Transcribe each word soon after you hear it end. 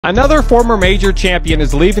Another former major champion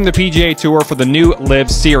is leaving the PGA Tour for the new LIV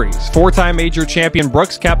Series. Four-time major champion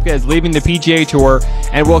Brooks Koepka is leaving the PGA Tour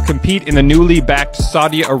and will compete in the newly backed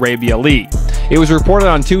Saudi Arabia League. It was reported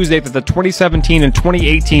on Tuesday that the 2017 and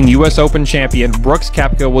 2018 U.S. Open champion Brooks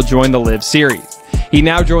Koepka will join the LIV Series. He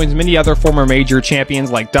now joins many other former major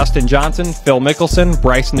champions like Dustin Johnson, Phil Mickelson,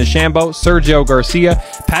 Bryson DeChambeau, Sergio Garcia,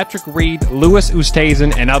 Patrick Reed, Louis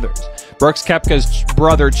Oosthuizen, and others. Brooks Koepka's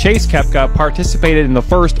brother Chase Koepka participated in the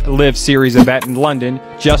first LIV Series event in London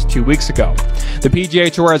just 2 weeks ago. The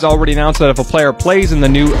PGA Tour has already announced that if a player plays in the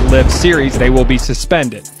new LIV Series, they will be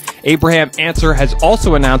suspended. Abraham Ancer has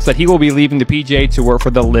also announced that he will be leaving the PGA Tour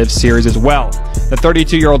for the LIV Series as well. The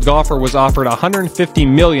 32-year-old golfer was offered $150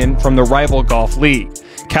 million from the rival golf league.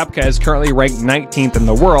 Koepka is currently ranked 19th in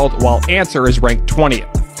the world, while Ancer is ranked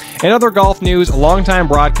 20th. In other golf news, longtime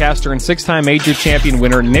broadcaster and six-time major champion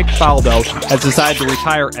winner Nick Faldo has decided to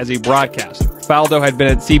retire as a broadcaster. Faldo had been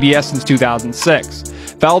at CBS since 2006.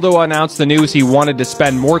 Faldo announced the news he wanted to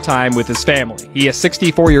spend more time with his family. He is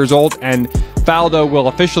 64 years old, and Faldo will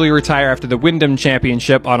officially retire after the Wyndham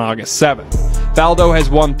Championship on August 7th. Faldo has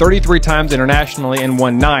won 33 times internationally and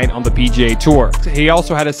won 9 on the PGA Tour. He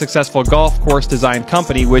also had a successful golf course design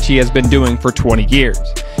company, which he has been doing for 20 years.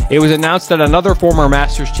 It was announced that another former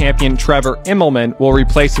Masters champion, Trevor Immelman, will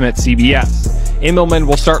replace him at CBS. Immelman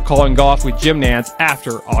will start calling golf with Jim Nantz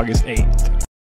after August 8th.